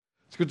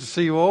good to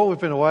see you all. We've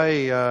been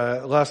away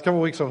the last couple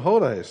of weeks on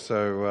holidays,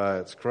 so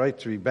it's great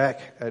to be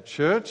back at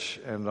church,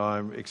 and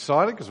I'm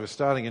excited because we're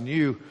starting a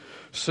new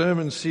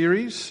sermon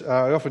series.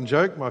 I often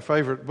joke my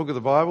favourite book of the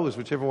Bible is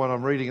whichever one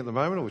I'm reading at the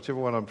moment or whichever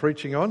one I'm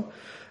preaching on.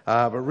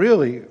 But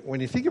really,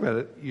 when you think about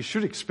it, you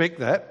should expect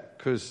that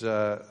because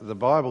the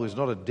Bible is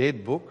not a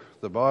dead book.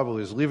 The Bible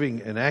is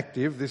living and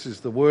active. This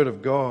is the Word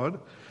of God.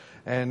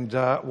 And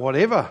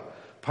whatever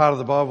part of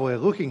the Bible we're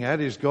looking at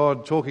is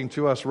God talking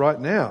to us right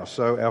now.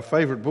 So our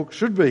favourite book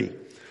should be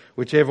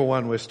whichever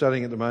one we're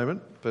studying at the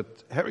moment. But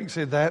having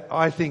said that,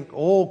 I think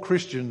all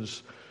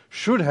Christians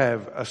should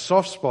have a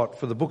soft spot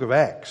for the book of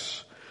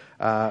Acts,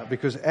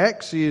 because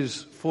Acts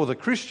is, for the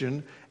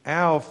Christian,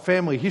 our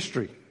family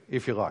history,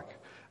 if you like.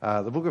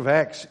 The book of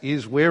Acts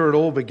is where it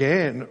all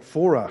began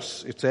for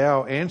us. It's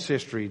our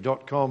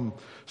Ancestry.com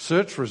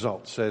search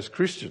results as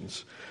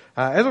Christians.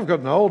 As I've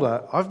gotten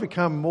older, I've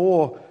become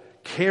more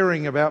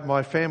caring about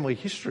my family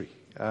history.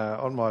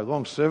 On my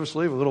long service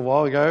leave a little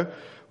while ago,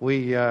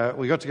 we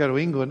got to go to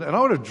England, and I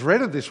would have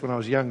dreaded this when I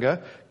was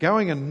younger,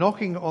 going and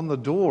knocking on the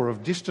door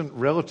of distant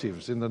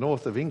relatives in the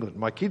north of England.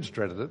 My kids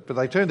dreaded it, but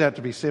they turned out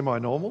to be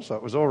semi-normal, so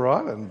it was all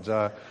right,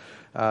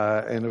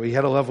 and we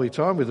had a lovely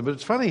time with them. But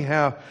it's funny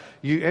how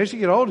as you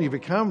get older, you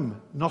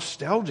become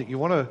nostalgic. You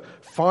want to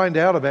find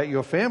out about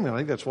your family. I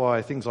think that's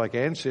why things like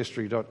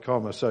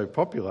Ancestry.com are so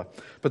popular.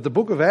 But the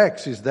book of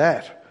Acts is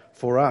that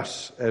for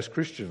us as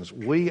Christians.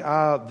 We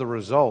are the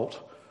result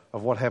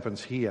of what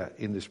happens here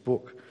in this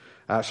book.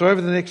 So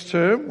over the next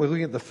term, we're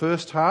looking at the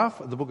first half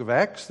of the book of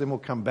Acts. Then we'll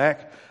come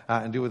back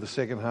and deal with the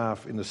second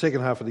half in the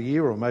second half of the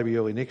year, or maybe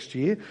early next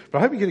year. But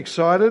I hope you get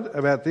excited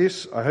about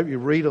this. I hope you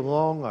read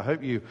along. I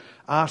hope you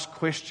ask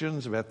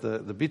questions about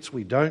the bits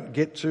we don't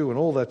get to and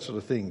all that sort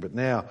of thing. But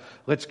now,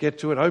 let's get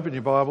to it. Open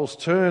your Bibles.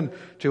 Turn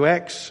to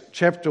Acts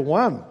chapter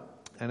 1.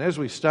 And as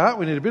we start,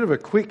 we need a bit of a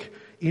quick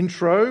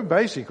intro.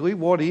 Basically,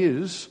 what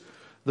is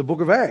the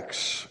book of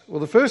Acts? Well,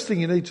 the first thing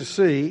you need to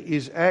see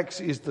is Acts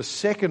is the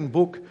second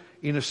book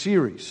in a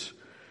series.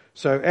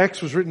 So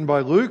Acts was written by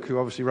Luke, who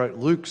obviously wrote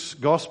Luke's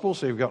Gospel.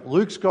 So you've got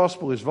Luke's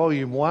Gospel is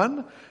volume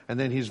 1, and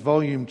then his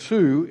volume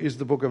 2 is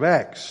the book of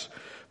Acts.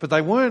 But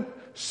they weren't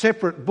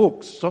separate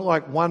books. It's not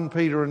like 1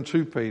 Peter and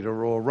 2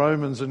 Peter or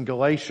Romans and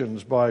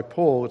Galatians by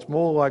Paul. It's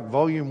more like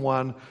volume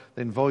 1,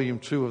 then volume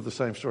 2 of the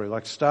same story,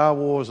 like Star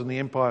Wars and The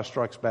Empire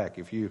Strikes Back,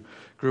 if you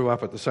grew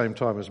up at the same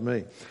time as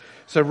me.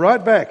 So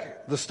right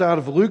back, the start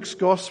of Luke's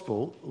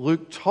Gospel,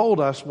 Luke told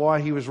us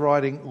why he was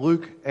writing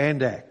Luke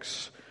and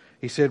Acts.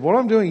 He said, what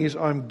I'm doing is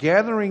I'm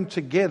gathering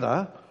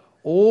together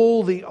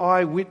all the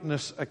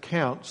eyewitness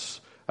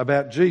accounts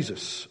about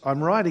Jesus.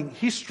 I'm writing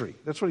history.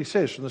 That's what he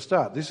says from the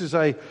start. This is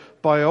a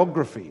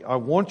biography. I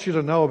want you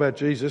to know about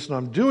Jesus, and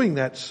I'm doing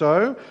that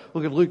so,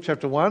 look at Luke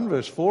chapter 1,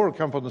 verse 4, it'll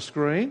come up on the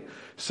screen,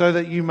 so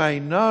that you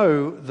may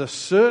know the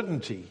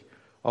certainty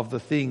of the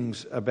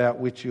things about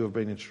which you have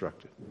been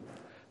instructed.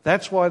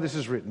 That's why this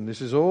is written.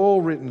 This is all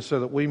written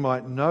so that we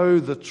might know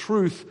the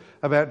truth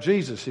about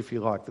Jesus, if you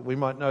like, that we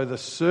might know the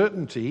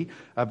certainty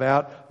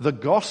about the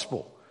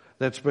gospel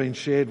that's been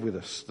shared with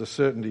us, the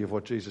certainty of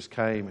what Jesus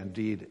came and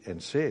did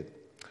and said.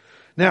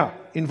 Now,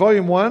 in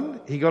volume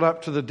 1, he got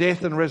up to the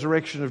death and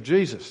resurrection of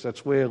Jesus.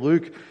 That's where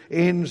Luke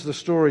ends the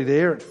story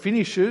there. It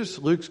finishes,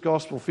 Luke's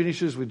gospel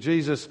finishes with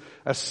Jesus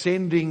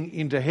ascending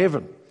into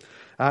heaven.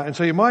 And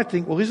so you might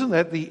think, well, isn't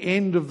that the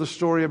end of the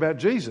story about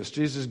Jesus?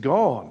 Jesus is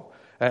gone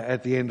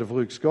at the end of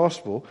Luke's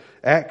Gospel.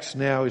 Acts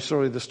now is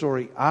sort of the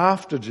story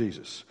after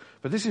Jesus.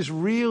 But this is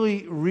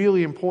really,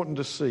 really important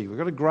to see. We've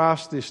got to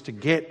grasp this to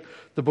get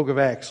the book of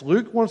Acts.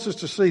 Luke wants us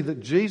to see that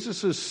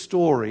Jesus'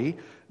 story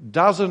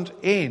doesn't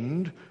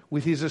end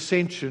with his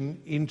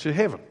ascension into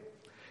heaven.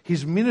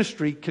 His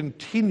ministry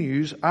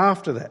continues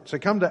after that. So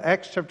come to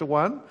Acts chapter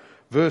 1,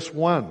 verse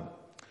 1.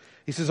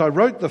 He says, I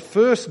wrote the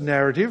first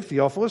narrative,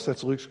 Theophilus,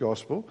 that's Luke's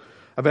Gospel,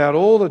 about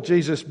all that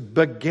Jesus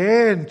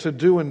began to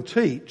do and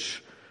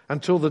teach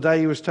until the day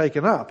he was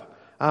taken up,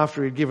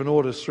 after he had given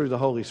orders through the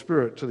Holy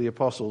Spirit to the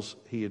apostles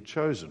he had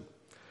chosen.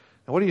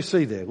 Now what do you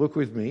see there? Look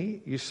with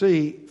me. You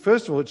see,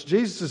 first of all, it's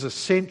Jesus'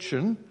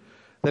 ascension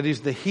that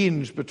is the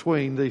hinge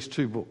between these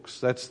two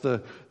books. That's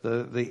the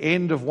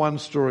end of one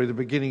story, the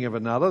beginning of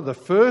another. The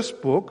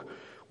first book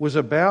was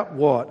about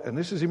what, and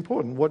this is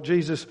important, what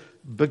Jesus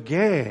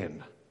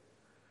began,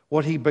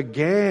 what he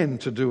began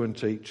to do and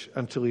teach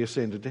until he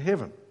ascended to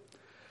heaven.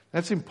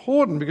 That's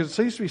important because it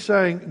seems to be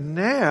saying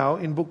now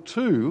in book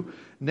 2,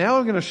 now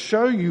I'm going to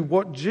show you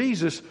what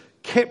Jesus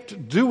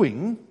kept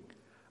doing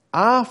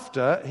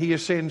after he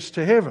ascends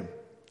to heaven.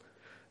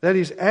 That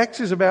is, Acts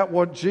is about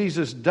what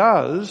Jesus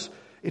does.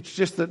 It's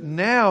just that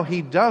now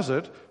he does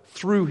it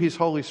through his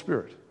Holy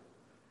Spirit.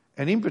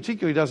 And in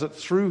particular, he does it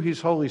through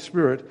his Holy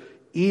Spirit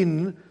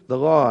in the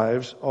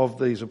lives of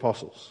these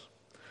apostles.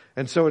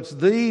 And so it's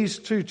these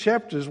two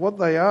chapters, what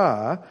they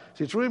are.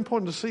 See, it's really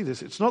important to see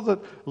this. It's not that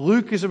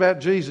Luke is about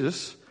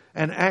Jesus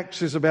and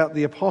Acts is about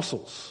the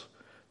apostles.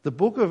 The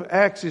book of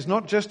Acts is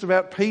not just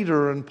about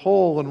Peter and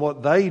Paul and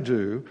what they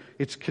do.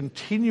 It's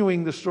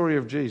continuing the story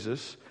of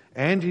Jesus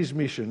and his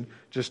mission.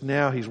 Just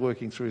now he's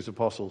working through his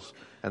apostles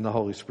and the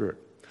Holy Spirit.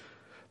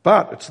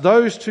 But it's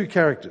those two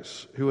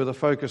characters who are the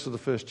focus of the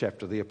first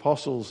chapter, the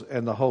apostles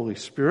and the Holy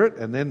Spirit,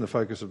 and then the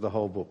focus of the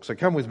whole book. So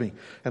come with me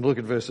and look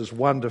at verses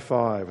 1 to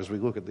 5 as we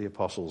look at the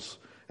apostles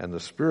and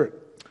the Spirit.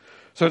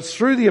 So it's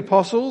through the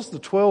apostles, the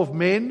 12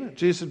 men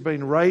Jesus had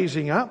been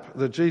raising up,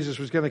 that Jesus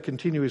was going to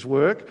continue his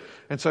work.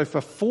 And so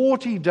for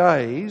 40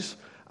 days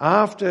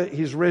after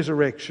his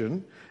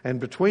resurrection, and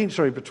between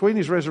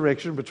his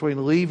resurrection,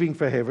 between leaving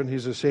for heaven,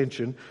 his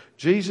ascension,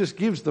 Jesus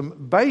gives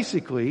them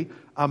basically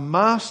a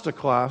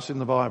masterclass in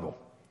the Bible.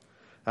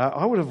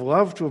 I would have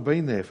loved to have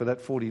been there for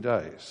that 40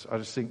 days. I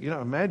just think,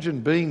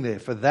 imagine being there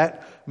for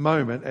that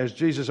moment as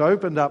Jesus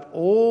opened up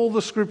all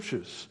the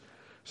scriptures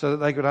so that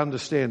they could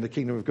understand the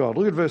kingdom of God.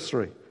 Look at verse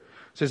 3. It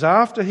says,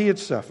 after he had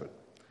suffered,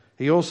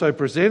 he also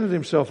presented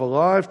himself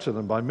alive to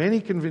them by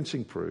many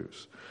convincing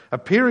proofs,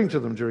 appearing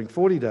to them during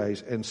 40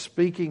 days and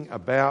speaking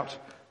about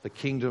the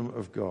kingdom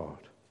of God.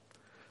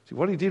 See,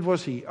 what he did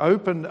was he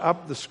opened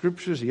up the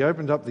scriptures, he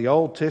opened up the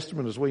Old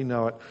Testament as we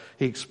know it.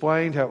 He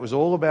explained how it was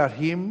all about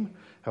him,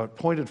 how it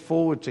pointed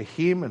forward to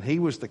him, and he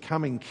was the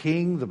coming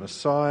king, the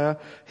Messiah.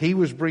 He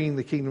was bringing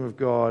the kingdom of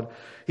God.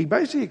 He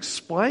basically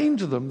explained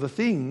to them the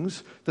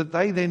things that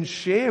they then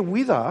share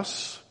with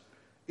us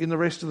in the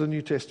rest of the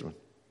New Testament.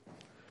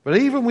 But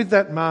even with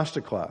that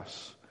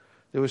masterclass,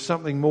 there was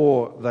something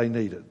more they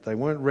needed. They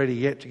weren't ready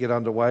yet to get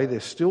underway. They're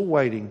still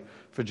waiting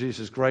for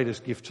Jesus'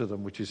 greatest gift to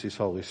them, which is his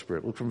Holy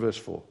Spirit. Look from verse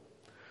 4.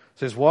 It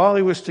says, while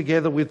he was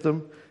together with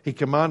them, he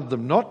commanded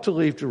them not to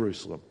leave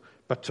Jerusalem,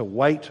 but to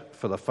wait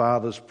for the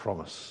Father's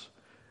promise.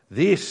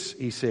 This,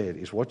 he said,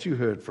 is what you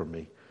heard from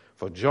me.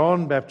 For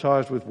John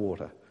baptized with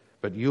water,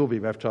 but you'll be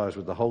baptized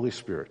with the Holy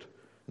Spirit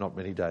not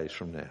many days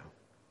from now.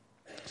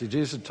 See,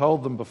 Jesus had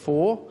told them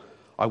before,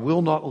 I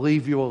will not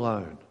leave you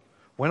alone.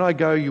 When I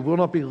go, you will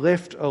not be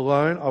left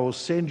alone. I will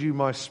send you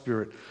my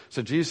Spirit.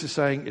 So Jesus is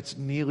saying it's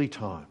nearly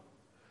time.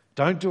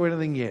 Don't do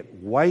anything yet.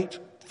 Wait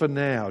for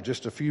now,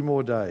 just a few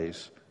more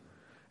days,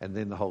 and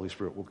then the Holy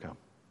Spirit will come.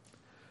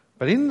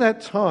 But in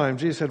that time,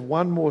 Jesus had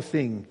one more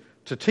thing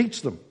to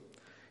teach them.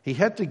 He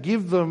had to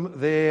give them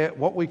their,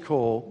 what we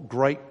call,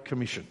 Great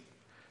Commission,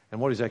 and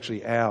what is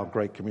actually our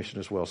Great Commission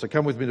as well. So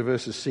come with me to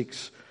verses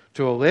 6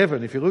 to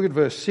 11. If you look at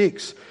verse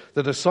 6,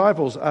 the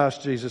disciples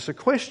asked Jesus a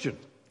question.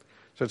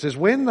 So it says,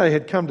 when they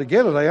had come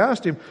together, they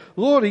asked him,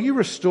 Lord, are you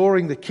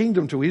restoring the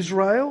kingdom to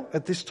Israel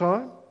at this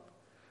time?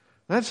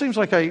 That seems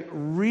like a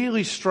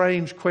really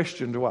strange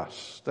question to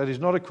us. That is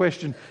not a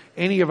question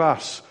any of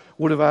us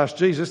would have asked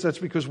Jesus. That's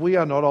because we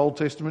are not Old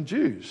Testament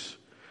Jews.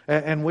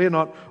 And we're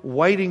not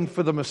waiting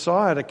for the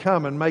Messiah to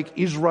come and make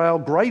Israel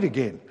great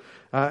again.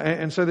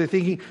 And so they're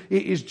thinking,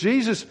 is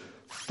Jesus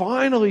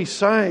finally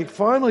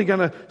going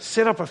to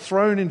set up a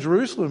throne in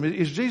Jerusalem?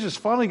 Is Jesus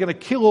finally going to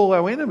kill all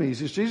our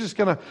enemies? Is Jesus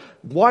going to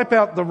wipe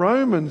out the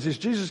Romans? Is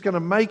Jesus going to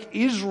make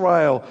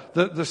Israel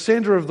the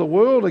center of the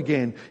world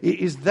again?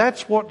 Is that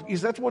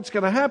what's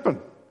going to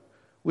happen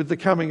with the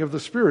coming of the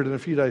Spirit in a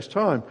few days'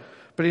 time?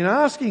 But in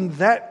asking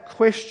that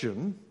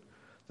question,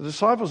 the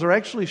disciples are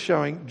actually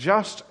showing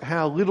just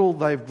how little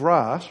they've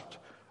grasped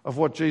of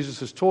what Jesus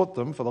has taught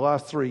them for the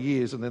last 3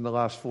 years and then the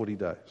last 40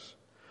 days.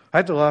 I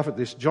had to laugh at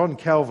this. John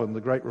Calvin,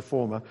 the great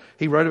reformer,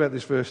 he wrote about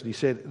this verse and he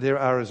said, there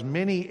are as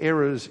many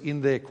errors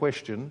in their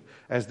question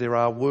as there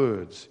are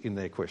words in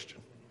their question.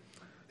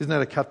 Isn't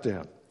that a cut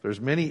down? There are as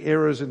many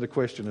errors in the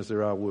question as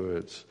there are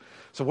words.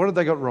 So what had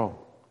they got wrong?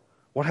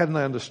 What hadn't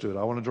they understood?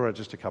 I want to draw out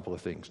just a couple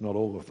of things, not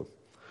all of them.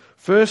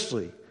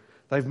 Firstly,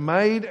 they've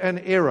made an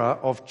error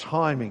of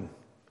timing.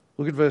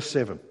 Look at verse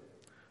 7.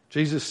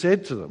 Jesus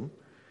said to them,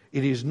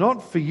 it is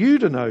not for you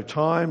to know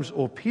times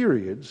or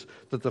periods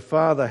that the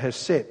Father has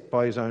set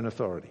by his own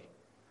authority.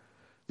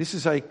 This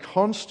is a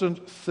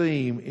constant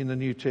theme in the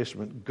New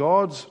Testament.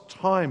 God's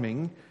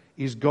timing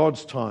is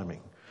God's timing.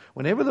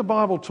 Whenever the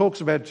Bible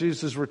talks about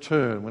Jesus'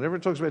 return, whenever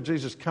it talks about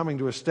Jesus coming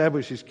to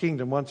establish his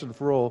kingdom once and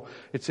for all,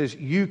 it says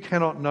you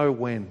cannot know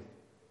when.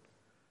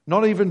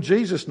 Not even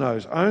Jesus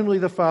knows, only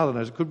the Father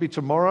knows. It could be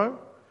tomorrow,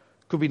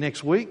 could be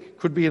next week,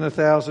 could be in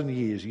 1,000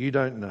 years. You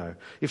don't know.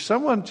 If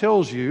someone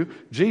tells you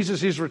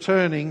Jesus is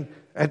returning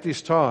at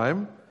this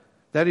time,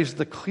 that is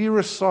the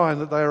clearest sign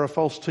that they are a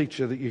false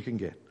teacher that you can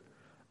get.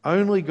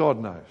 Only God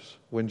knows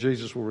when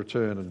Jesus will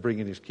return and bring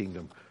in his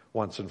kingdom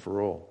once and for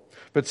all.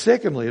 But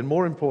secondly, and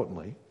more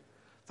importantly,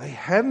 they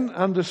hadn't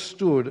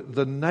understood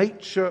the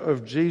nature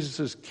of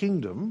Jesus'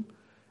 kingdom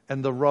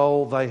and the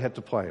role they had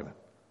to play in it.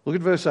 Look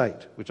at verse 8,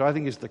 which I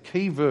think is the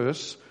key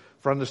verse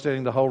for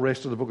understanding the whole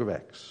rest of the book of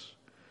Acts.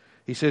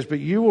 He says, but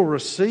you will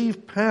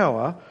receive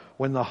power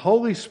when the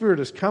Holy Spirit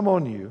has come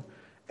on you,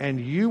 and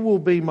you will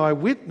be my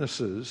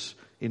witnesses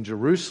in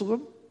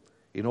Jerusalem,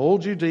 in all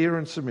Judea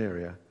and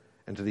Samaria,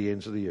 and to the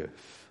ends of the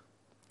earth.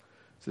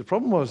 So the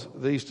problem was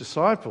these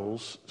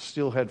disciples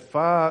still had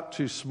far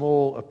too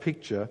small a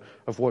picture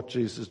of what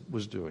Jesus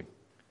was doing.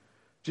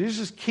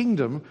 Jesus'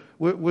 kingdom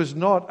was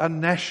not a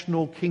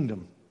national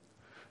kingdom.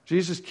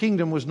 Jesus'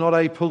 kingdom was not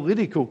a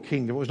political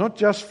kingdom. It was not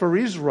just for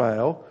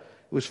Israel,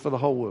 it was for the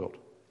whole world.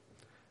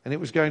 And it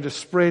was going to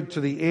spread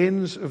to the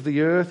ends of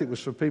the earth. It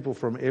was for people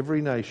from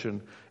every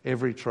nation,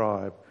 every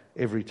tribe,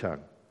 every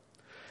tongue.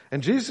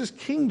 And Jesus'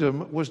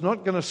 kingdom was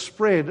not going to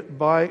spread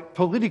by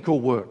political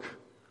work.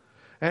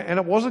 And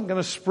it wasn't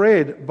going to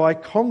spread by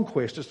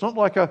conquest. It's not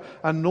like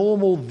a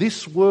normal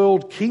this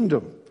world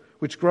kingdom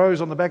which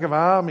grows on the back of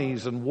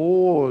armies and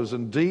wars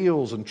and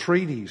deals and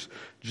treaties.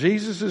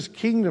 Jesus'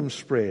 kingdom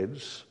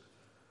spreads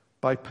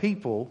by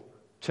people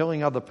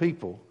telling other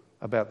people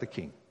about the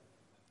King.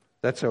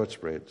 That's how it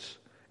spreads.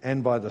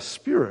 And by the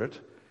Spirit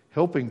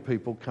helping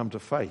people come to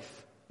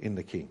faith in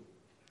the King.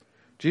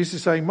 Jesus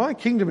is saying, my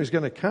kingdom is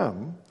going to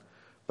come,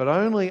 but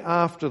only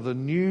after the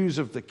news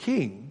of the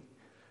King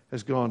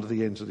has gone to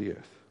the ends of the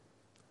earth.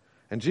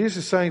 And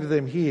Jesus is saying to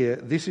them here,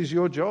 this is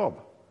your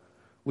job.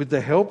 With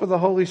the help of the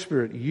Holy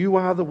Spirit, you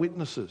are the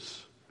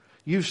witnesses.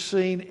 You've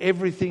seen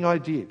everything I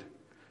did.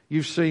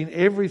 You've seen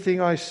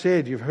everything I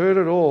said. You've heard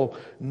it all.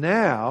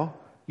 Now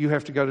you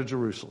have to go to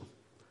Jerusalem.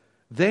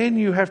 Then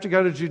you have to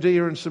go to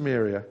Judea and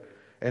Samaria,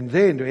 and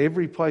then to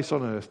every place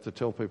on earth to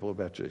tell people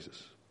about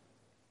Jesus.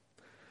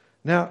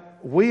 Now,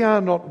 we are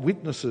not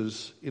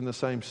witnesses in the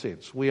same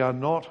sense. We are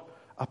not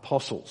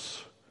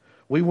apostles.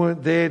 We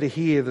weren't there to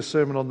hear the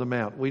Sermon on the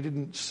Mount. We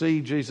didn't see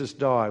Jesus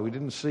die. We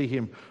didn't see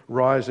him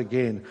rise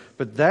again.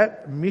 But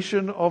that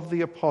mission of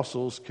the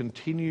apostles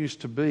continues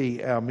to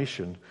be our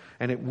mission,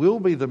 and it will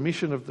be the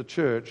mission of the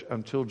church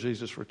until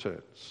Jesus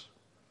returns.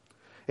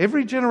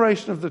 Every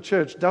generation of the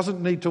church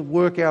doesn't need to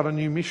work out a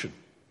new mission.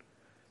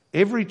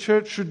 Every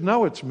church should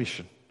know its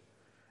mission.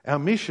 Our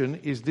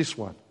mission is this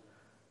one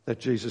that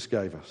Jesus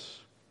gave us.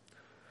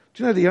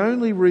 Do you know the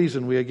only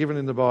reason we are given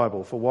in the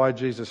Bible for why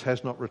Jesus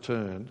has not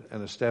returned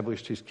and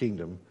established his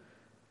kingdom,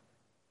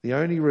 the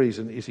only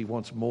reason is he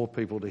wants more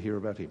people to hear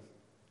about him.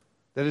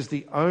 That is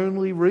the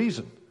only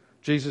reason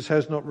Jesus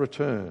has not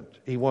returned.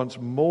 He wants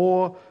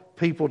more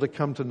people to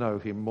come to know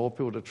him, more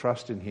people to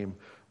trust in him,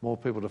 more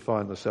people to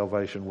find the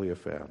salvation we have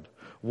found.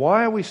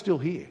 Why are we still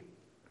here?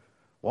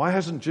 Why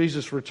hasn't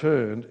Jesus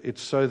returned?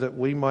 It's so that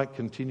we might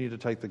continue to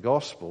take the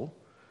gospel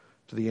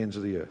to the ends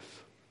of the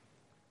earth.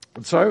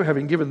 And so,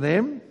 having given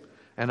them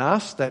and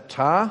us that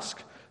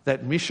task,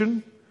 that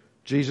mission,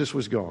 Jesus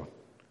was gone.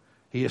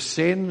 He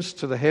ascends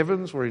to the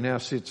heavens where he now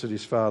sits at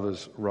his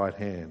Father's right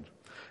hand.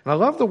 And I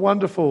love the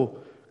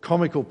wonderful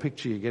comical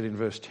picture you get in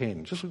verse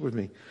 10. Just look with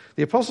me.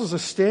 The apostles are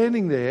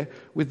standing there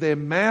with their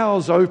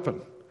mouths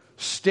open,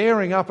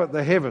 staring up at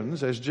the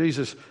heavens as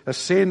Jesus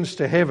ascends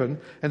to heaven,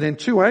 and then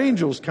two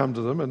angels come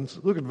to them, and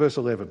look at verse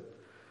 11.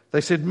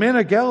 They said, "Men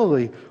of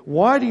Galilee,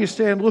 why do you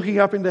stand looking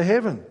up into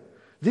heaven?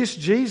 This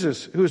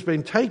Jesus who has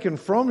been taken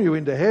from you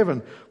into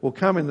heaven will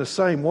come in the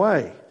same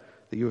way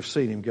that you have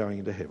seen him going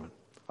into heaven."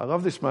 I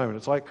love this moment.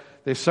 It's like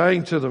they're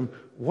saying to them,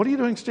 what are you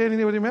doing standing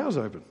there with your mouths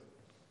open?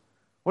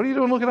 What are you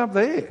doing looking up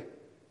there?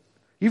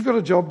 You've got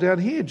a job down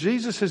here.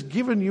 Jesus has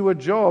given you a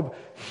job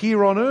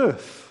here on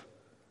earth.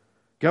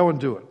 Go and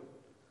do it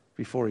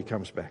before he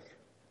comes back.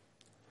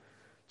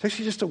 It's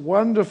actually just a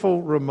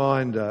wonderful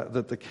reminder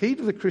that the key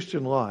to the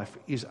Christian life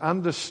is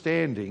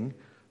understanding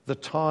the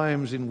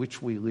times in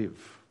which we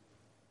live.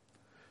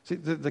 See,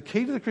 the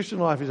key to the Christian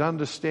life is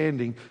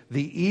understanding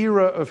the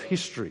era of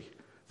history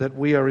that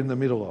we are in the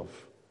middle of.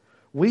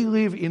 We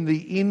live in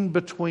the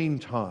in-between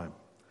time.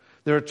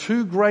 There are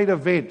two great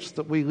events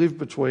that we live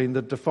between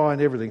that define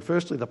everything.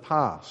 Firstly, the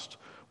past,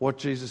 what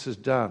Jesus has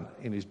done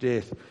in his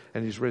death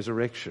and his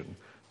resurrection.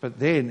 But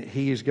then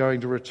he is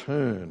going to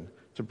return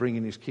to bring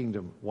in his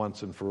kingdom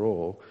once and for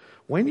all.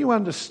 When you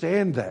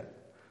understand that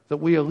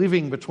we are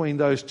living between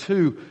those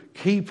two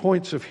key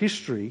points of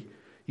history,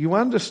 you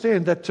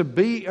understand that to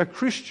be a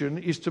Christian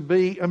is to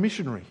be a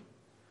missionary.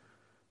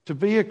 To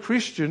be a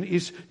Christian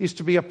is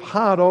to be a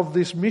part of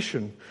this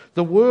mission.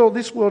 This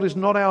world is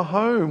not our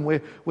home.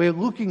 We're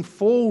looking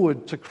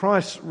forward to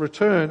Christ's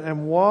return,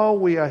 and while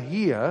we are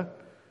here,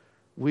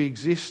 we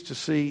exist to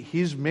see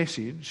his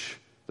message,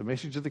 the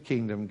message of the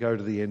kingdom, go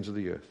to the ends of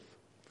the earth.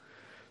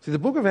 See, the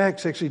book of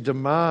Acts actually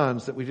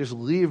demands that we just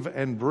live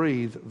and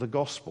breathe the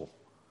gospel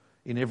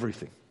in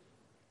everything.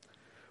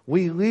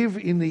 We live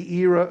in the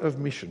era of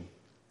mission.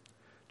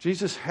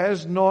 Jesus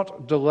has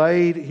not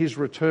delayed his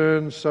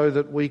return so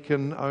that we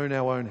can own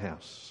our own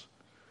house.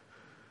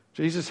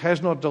 Jesus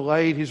has not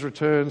delayed his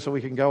return so we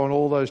can go on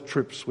all those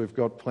trips we've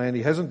got planned.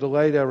 He hasn't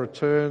delayed our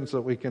return so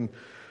that we can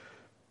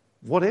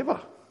whatever.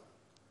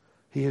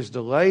 He has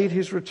delayed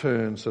his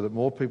return so that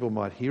more people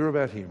might hear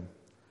about him,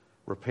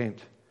 repent,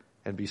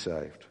 and be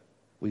saved.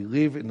 We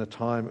live in the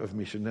time of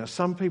mission. Now,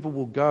 some people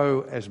will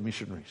go as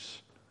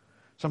missionaries.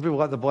 Some people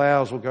like the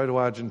Blaus will go to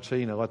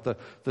Argentina, like the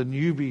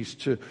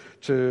newbies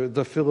to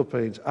the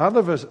Philippines.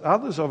 Others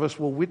of us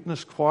will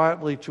witness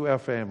quietly to our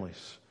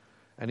families.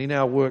 And in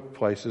our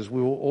workplaces,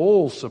 we will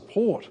all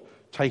support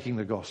taking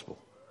the gospel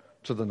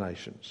to the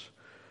nations.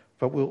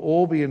 But we'll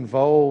all be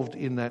involved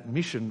in that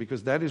mission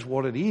because that is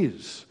what it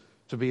is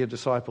to be a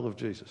disciple of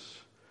Jesus.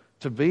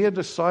 To be a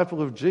disciple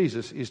of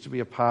Jesus is to be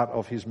a part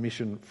of his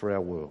mission for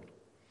our world.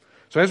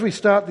 So as we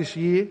start this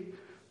year,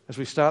 as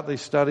we start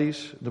these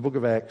studies in the book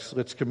of Acts,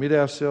 let's commit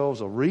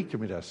ourselves, or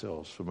recommit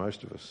ourselves for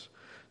most of us,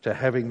 to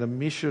having the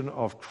mission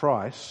of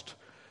Christ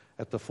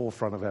at the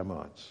forefront of our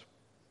minds.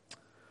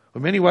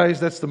 In many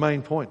ways, that's the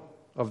main point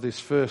of this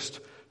first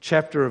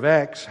chapter of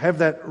Acts, have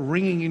that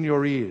ringing in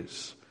your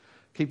ears.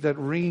 Keep that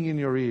ringing in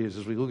your ears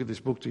as we look at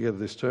this book together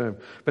this term.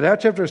 But our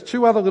chapter has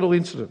two other little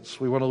incidents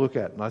we want to look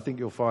at, and I think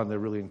you'll find they're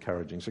really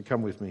encouraging. So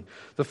come with me.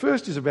 The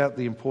first is about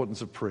the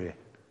importance of prayer.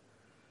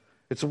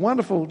 It's a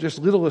wonderful, just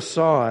little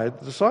aside.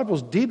 The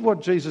disciples did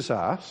what Jesus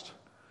asked.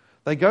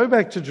 They go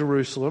back to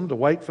Jerusalem to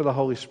wait for the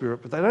Holy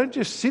Spirit, but they don't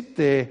just sit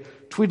there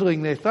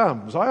twiddling their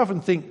thumbs. I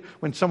often think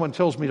when someone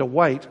tells me to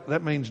wait,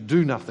 that means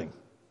do nothing.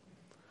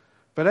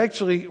 But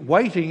actually,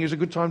 waiting is a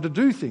good time to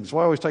do things. So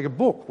I always take a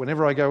book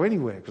whenever I go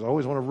anywhere, because I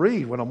always want to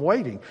read when I'm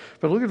waiting.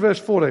 But look at verse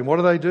 14.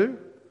 What do?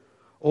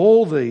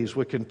 All these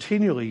were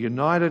continually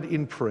united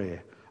in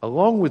prayer,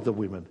 along with the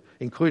women,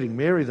 including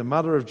Mary, the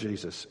mother of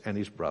Jesus, and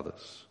his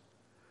brothers.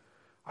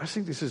 I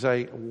think this is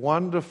a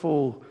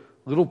wonderful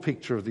little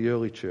picture of the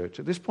early church.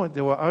 At this point,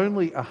 there were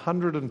only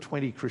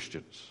 120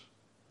 Christians.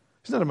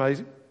 Isn't that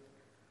amazing?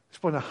 At this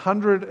point,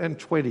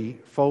 120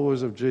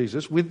 followers of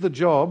Jesus with the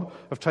job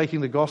of taking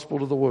the gospel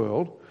to the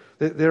world.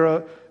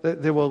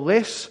 There were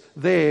less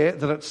there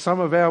than at some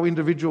of our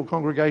individual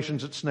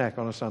congregations at Snack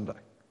on a Sunday.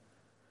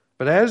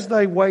 But as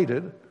they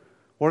waited,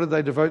 what did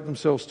they devote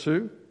themselves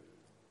to?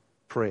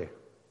 Prayer.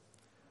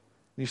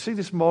 You see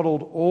this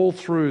modelled all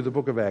through the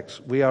book of Acts.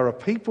 We are a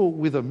people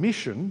with a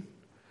mission,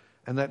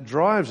 and that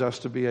drives us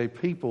to be a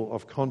people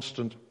of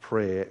constant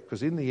prayer,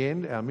 because in the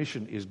end, our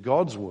mission is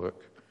God's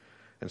work,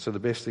 and so the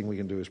best thing we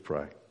can do is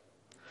pray.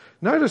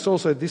 Notice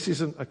also, this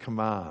isn't a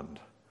command.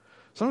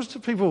 Sometimes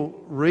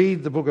people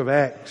read the book of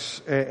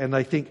Acts and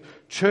they think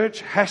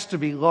church has to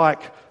be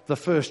like the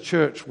first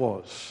church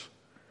was.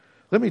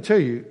 Let me tell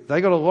you, they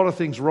got a lot of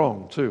things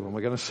wrong too, and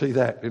we're going to see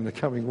that in the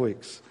coming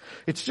weeks.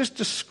 It's just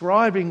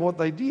describing what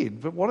they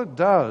did, but what it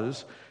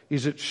does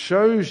is it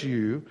shows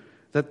you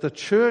that the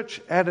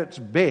church at its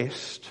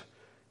best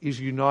is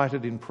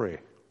united in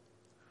prayer.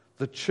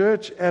 The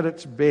church at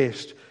its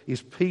best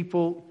is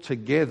people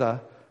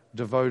together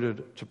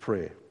devoted to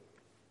prayer.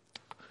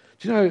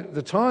 Do you know,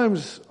 the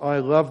times I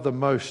love the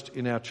most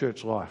in our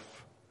church life,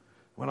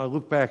 when I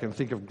look back and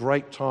think of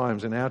great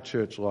times in our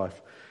church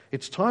life,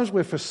 it's times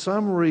where for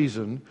some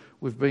reason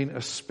we've been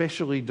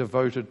especially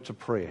devoted to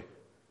prayer.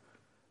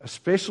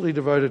 Especially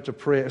devoted to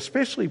prayer,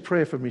 especially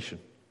prayer for mission.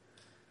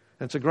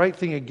 And it's a great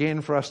thing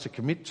again for us to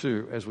commit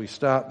to as we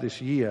start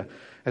this year,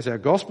 as our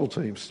gospel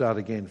teams start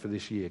again for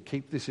this year.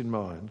 Keep this in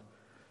mind.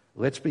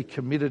 Let's be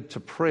committed to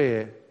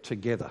prayer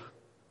together.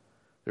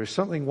 There is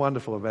something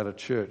wonderful about a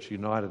church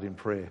united in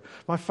prayer.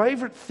 My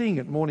favourite thing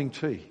at morning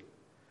tea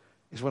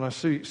is when I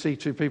see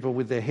two people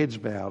with their heads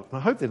bowed. And I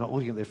hope they're not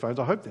looking at their phones.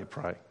 I hope they're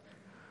praying.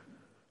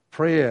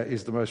 Prayer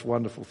is the most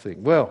wonderful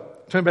thing. Well,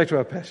 turn back to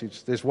our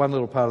passage. There's one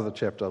little part of the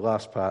chapter,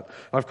 last part.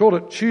 I've called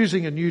it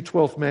Choosing a New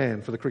 12th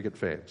Man for the cricket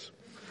fans.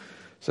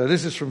 So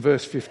this is from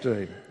verse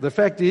 15. The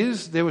fact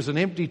is, there was an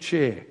empty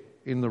chair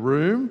in the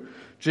room.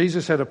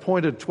 Jesus had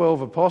appointed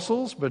 12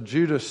 apostles, but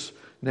Judas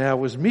now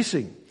was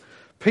missing.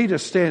 Peter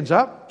stands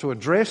up to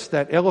address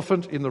that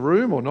elephant in the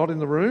room, or not in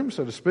the room,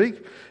 so to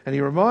speak, and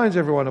he reminds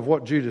everyone of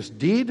what Judas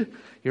did.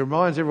 He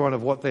reminds everyone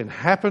of what then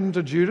happened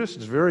to Judas.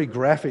 It's very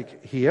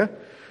graphic here.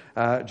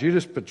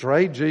 Judas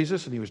betrayed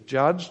Jesus and he was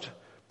judged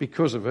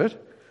because of it.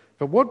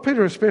 But what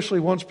Peter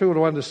especially wants people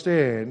to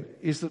understand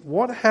is that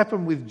what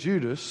happened with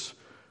Judas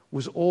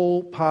was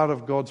all part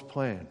of God's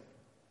plan.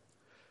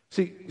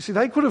 See,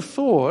 they could have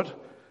thought,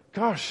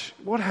 gosh,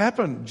 what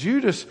happened?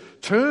 Judas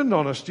turned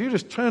on us.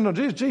 Judas turned on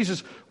Jesus.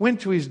 Jesus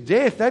went to his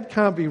death. That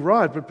can't be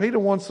right. But Peter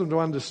wants them to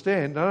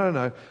understand,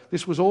 no.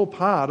 This was all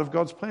part of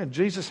God's plan.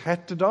 Jesus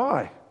had to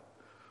die.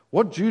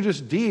 What Judas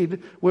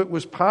did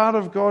was part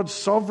of God's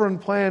sovereign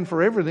plan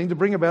for everything to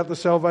bring about the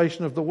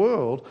salvation of the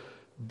world.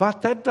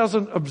 But that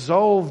doesn't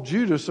absolve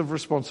Judas of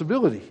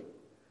responsibility.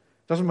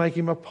 It doesn't make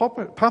him a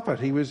puppet.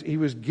 He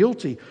was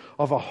guilty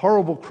of a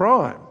horrible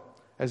crime,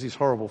 as his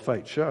horrible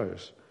fate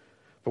shows.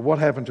 But what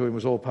happened to him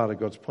was all part of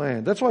God's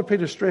plan. That's why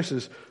Peter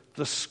stresses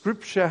the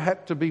scripture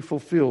had to be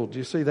fulfilled. Do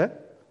you see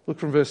that? Look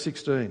from verse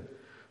 16. It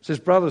says,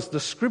 brothers,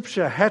 the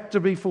scripture had to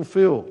be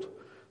fulfilled,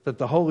 that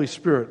the Holy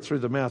Spirit, through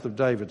the mouth of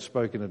David,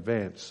 spoke in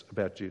advance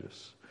about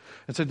Judas.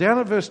 And so down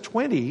at verse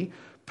 20,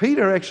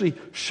 Peter actually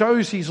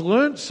shows he's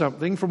learnt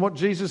something from what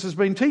Jesus has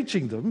been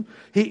teaching them.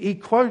 He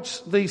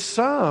quotes these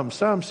Psalms,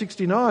 Psalm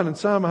 69 and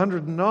Psalm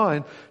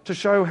 109, to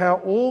show how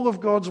all of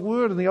God's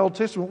word in the Old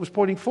Testament was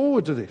pointing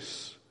forward to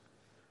this.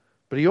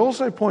 But he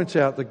also points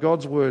out that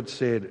God's word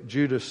said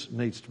Judas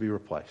needs to be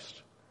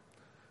replaced.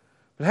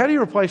 But how do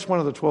you replace one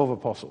of the 12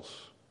 apostles?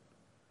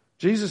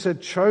 Jesus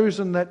had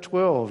chosen that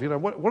 12.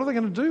 What are they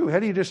going to do? How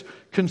do you just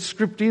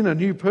conscript in a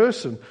new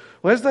person?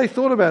 Well, as they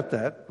thought about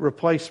that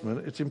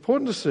replacement, it's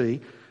important to see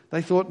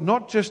they thought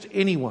not just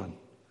anyone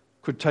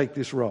could take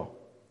this role.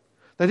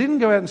 They didn't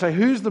go out and say,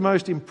 who's the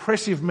most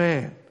impressive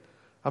man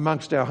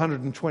amongst our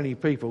 120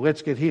 people?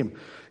 Let's get him.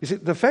 You see,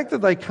 the fact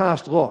that they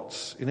cast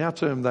lots, in our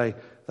term they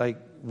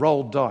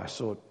rolled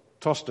dice or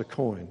tossed a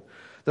coin.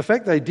 The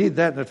fact they did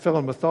that and it fell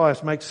on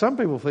Matthias makes some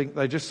people think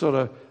they just sort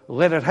of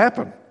let it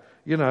happen.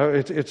 You know,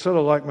 it's sort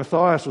of like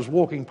Matthias was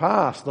walking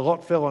past, the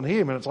lot fell on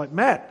him, and it's like,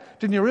 Matt,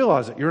 didn't you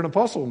realise it? You're an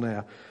apostle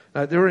now.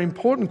 There are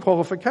important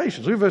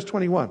qualifications. Look at verse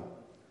 21. It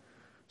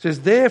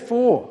says,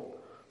 therefore,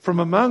 from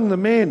among the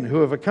men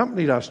who have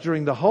accompanied us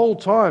during the whole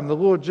time the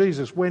Lord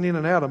Jesus went in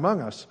and out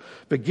among us,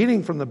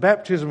 beginning from the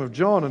baptism of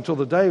John until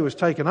the day he was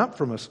taken up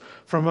from us,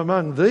 from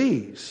among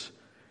these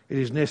it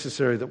is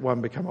necessary that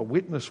one become a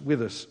witness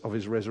with us of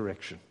his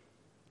resurrection.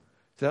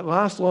 That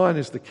last line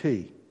is the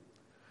key.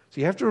 So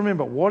you have to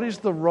remember, what is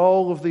the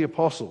role of the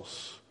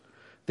apostles?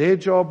 Their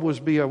job was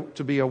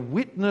to be a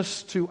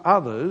witness to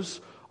others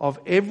of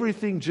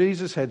everything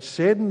Jesus had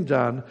said and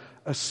done,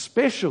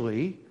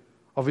 especially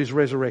of his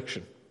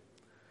resurrection.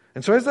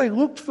 And so as they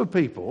looked for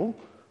people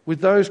with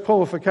those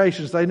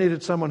qualifications, they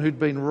needed someone who'd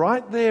been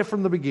right there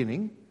from the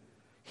beginning,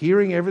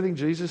 hearing everything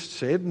Jesus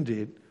said and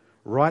did,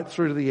 right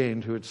through to the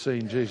end, who had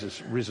seen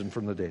Jesus risen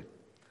from the dead.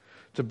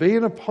 To be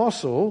an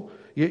apostle,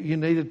 you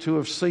needed to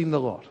have seen the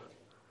lot.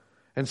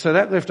 And so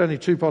that left only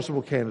two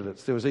possible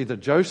candidates. There was either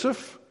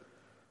Joseph,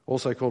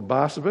 also called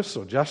Barsabas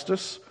or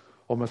Justus,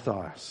 or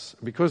Matthias.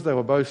 And because they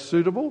were both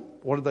suitable,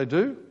 what did they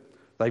do?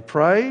 They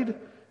prayed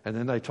and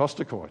then they tossed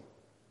a coin.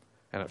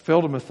 And it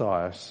fell to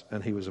Matthias,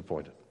 and he was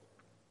appointed.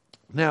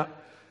 Now,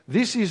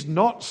 this is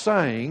not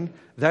saying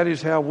that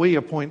is how we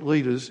appoint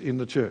leaders in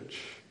the church.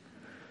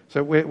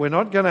 So we're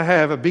not going to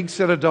have a big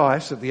set of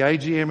dice at the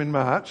AGM in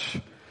March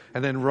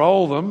and then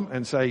roll them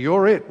and say,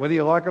 you're it, whether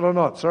you like it or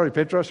not. Sorry,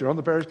 Petros, you're on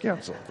the parish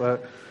council.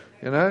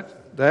 Jana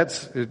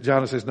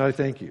says, no,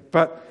 thank you.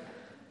 But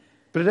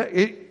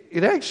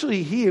it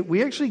actually here,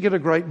 we actually get a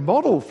great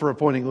model for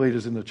appointing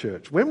leaders in the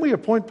church. When we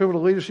appoint people to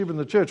leadership in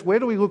the church, where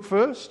do we look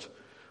first?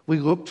 We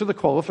look to the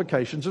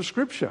qualifications of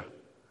Scripture.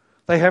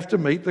 They have to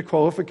meet the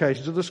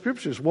qualifications of the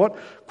Scriptures. What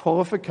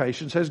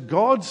qualifications has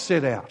God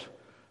set out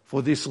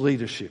for this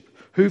leadership?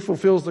 Who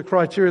fulfills the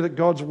criteria that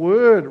God's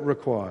Word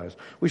requires?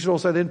 We should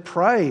also then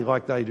pray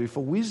like they do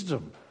for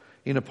wisdom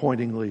in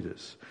appointing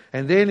leaders.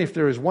 And then if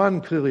there is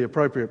one clearly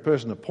appropriate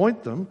person,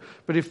 appoint them.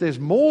 But if there's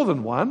more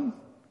than one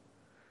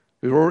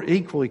who are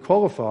equally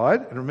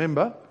qualified, and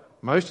remember,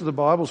 most of the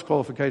Bible's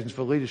qualifications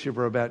for leadership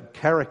are about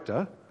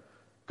character,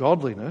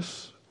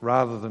 godliness,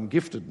 rather than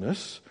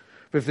giftedness.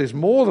 But if there's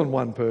more than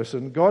one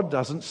person, God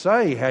doesn't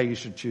say how you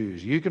should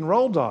choose. You can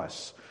roll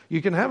dice.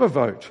 You can have a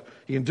vote.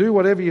 You can do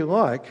whatever you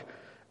like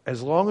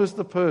as long as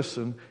the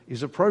person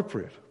is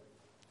appropriate.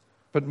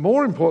 But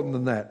more important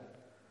than that,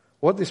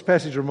 what this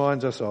passage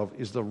reminds us of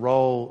is the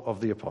role of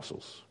the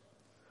apostles.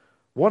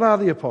 What are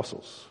the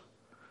apostles?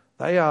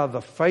 They are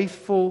the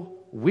faithful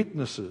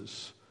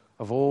witnesses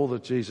of all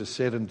that Jesus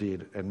said and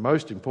did, and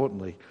most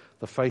importantly,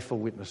 the faithful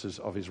witnesses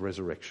of his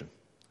resurrection.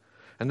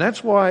 And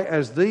that's why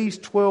as these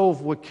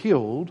 12 were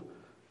killed,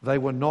 they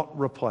were not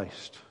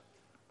replaced.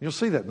 You'll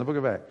see that in the book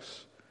of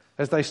Acts.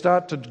 As they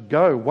start to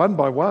go one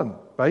by one,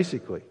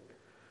 basically,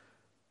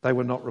 they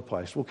were not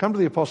replaced. We'll come to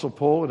the Apostle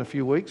Paul in a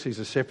few weeks. He's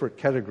a separate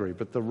category.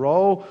 But the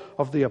role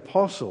of the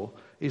apostle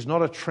is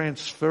not a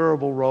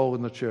transferable role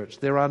in the church.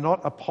 There are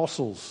not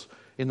apostles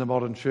in the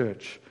modern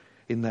church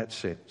in that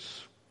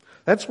sense.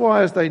 That's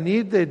why as they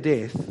neared their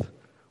death,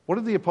 what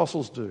did the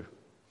apostles do?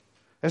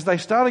 As they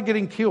started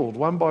getting killed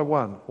one by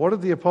one, what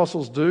did the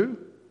apostles do?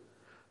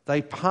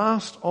 They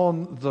passed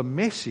on the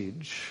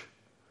message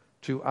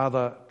to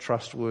other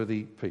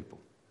trustworthy people.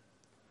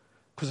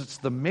 Because it's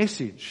the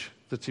message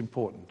that's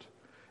important.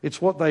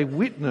 It's what they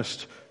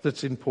witnessed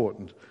that's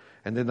important.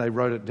 And then they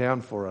wrote it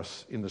down for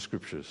us in the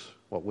Scriptures,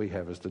 what we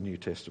have as the New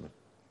Testament.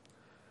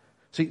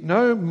 See,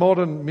 no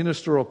modern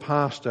minister or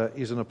pastor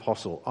is an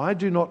apostle. I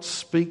do not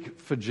speak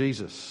for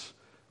Jesus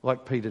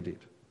like Peter did.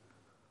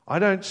 I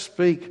don't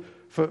speak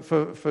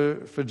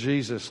for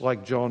Jesus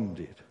like John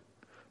did.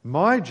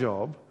 My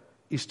job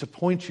is to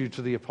point you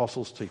to the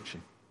apostles'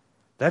 teaching.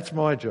 That's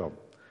my job.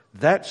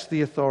 That's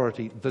the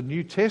authority. The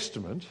New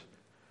Testament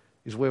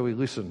is where we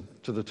listen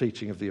to the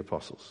teaching of the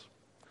apostles.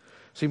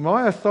 See,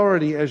 my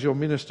authority as your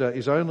minister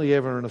is only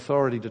ever an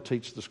authority to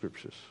teach the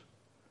Scriptures.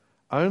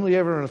 Only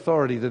ever an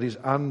authority that is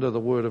under the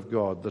Word of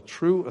God. The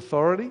true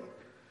authority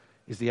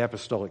is the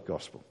apostolic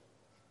gospel.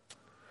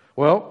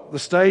 Well, the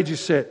stage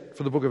is set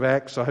for the book of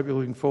Acts. I hope you're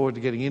looking forward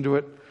to getting into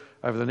it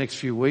over the next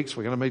few weeks.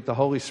 We're going to meet the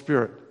Holy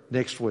Spirit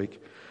next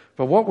week.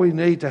 But what we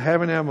need to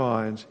have in our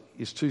minds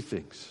is two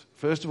things.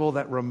 First of all,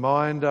 that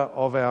reminder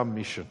of our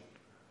mission.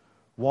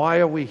 Why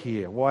are we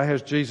here? Why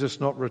has Jesus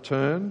not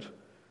returned?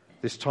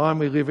 This time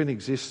we live in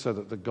exists so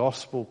that the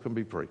gospel can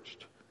be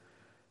preached.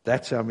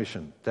 That's our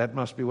mission. That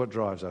must be what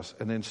drives us.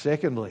 And then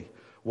secondly,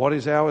 what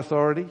is our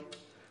authority?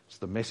 It's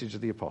the message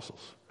of the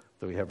apostles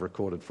that we have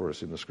recorded for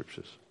us in the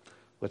Scriptures.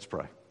 Let's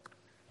pray.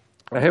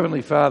 Our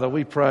Heavenly Father,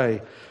 we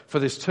pray for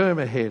this term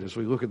ahead as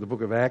we look at the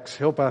book of Acts.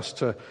 Help us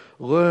to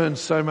learn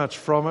so much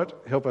from it.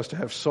 Help us to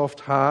have soft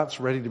hearts,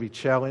 ready to be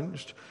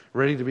challenged,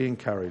 ready to be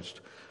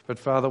encouraged. But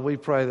Father, we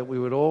pray that we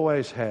would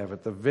always have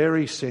at the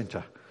very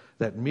centre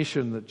that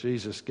mission that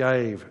Jesus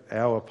gave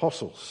our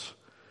apostles,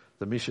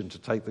 the mission to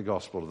take the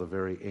gospel to the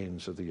very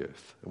ends of the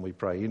earth. And we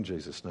pray in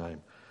Jesus'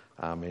 name.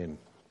 Amen.